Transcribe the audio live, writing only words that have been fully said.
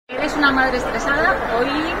una madre estresada, hoy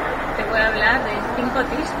te voy a hablar de 5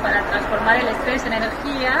 tips para transformar el estrés en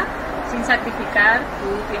energía sin sacrificar tu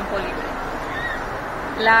tiempo libre.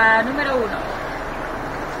 La número 1.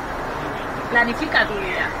 Planifica tu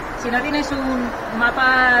día. Si no tienes un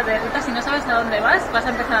mapa de ruta, si no sabes a dónde vas a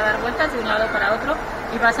empezar a dar vueltas de un lado para otro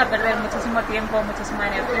y vas a perder muchísimo tiempo, muchísima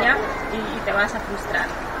energía y te vas a frustrar.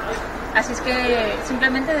 Así es que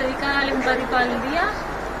simplemente dedícale un ratito al día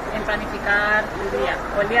en planificar tu día.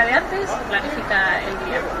 O el día de antes, planifica el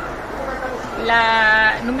día.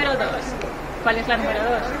 La número 2. ¿Cuál es la número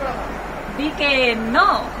 2? Di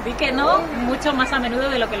que no mucho más a menudo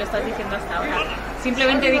de lo que lo estás diciendo hasta ahora.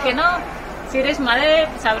 Simplemente di que no. Si eres madre,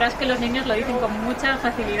 sabrás que los niños lo dicen con mucha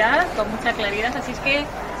facilidad, con mucha claridad, así es que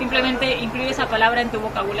simplemente incluye esa palabra en tu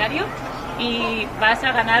vocabulario y vas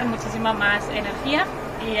a ganar muchísima más energía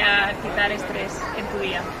y a quitar estrés en tu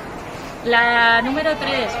día. La número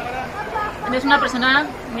 3. Eres una persona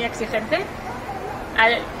muy exigente.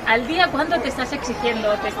 Al día, ¿cuánto te estás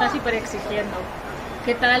exigiendo? Te estás hiperexigiendo.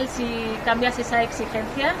 ¿Qué tal si cambias esa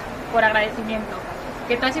exigencia por agradecimiento?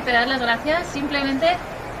 ¿Qué tal si te das las gracias simplemente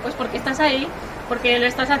pues porque estás ahí, porque lo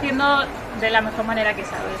estás haciendo de la mejor manera que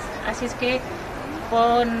sabes? Así es que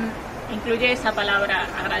incluye esa palabra,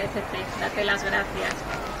 agradecerte, date las gracias.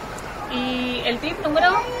 Y el tip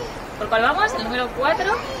 ¿por cuál vamos? El número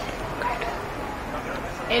 4.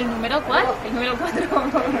 ¿El número cuál? El número 4.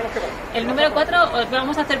 El número 4, os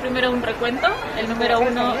vamos a hacer primero un recuento. El número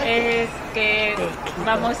 1 es que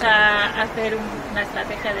vamos a hacer una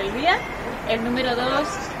estrategia del día. El número 2,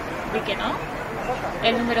 di que no.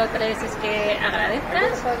 El número 3 es que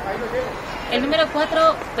agradezcas. El número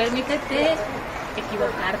 4, permítete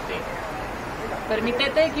equivocarte.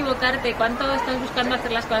 Permítete equivocarte. ¿Cuánto estás buscando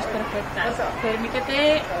hacer las cosas perfectas?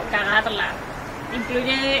 Permítete cagarla.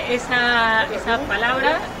 Incluye esa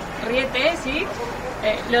palabra, ríete, ¿sí?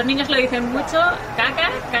 Los niños lo dicen mucho,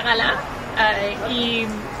 cágala. Y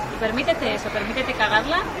permítete eso, permítete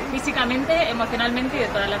cagarla físicamente, emocionalmente y de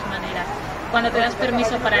todas las maneras. Cuando te das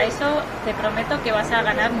permiso para eso, te prometo que vas a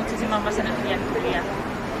ganar muchísima más energía en tu día.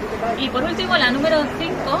 Y por último, la número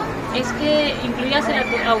 5 es que incluyas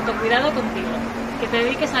el autocuidado contigo, que te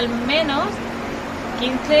dediques al menos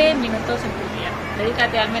 15 minutos en tu día.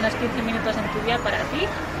 Dedícate al menos 15 minutos en tu día para ti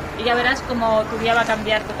y ya verás cómo tu día va a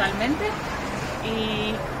cambiar totalmente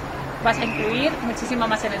y vas a incluir muchísima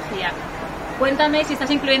más energía. Cuéntame si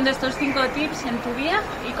estás incluyendo estos 5 tips en tu día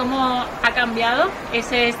y cómo ha cambiado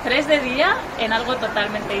ese estrés de día en algo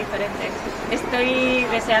totalmente diferente. Estoy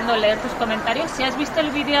deseando leer tus comentarios. Si has visto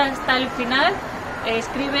el vídeo hasta el final,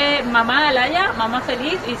 escribe mamá Alaya, mamá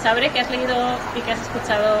feliz, y sabré que has leído y que has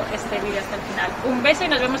escuchado este vídeo hasta el final. Un beso y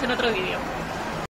nos vemos en otro vídeo.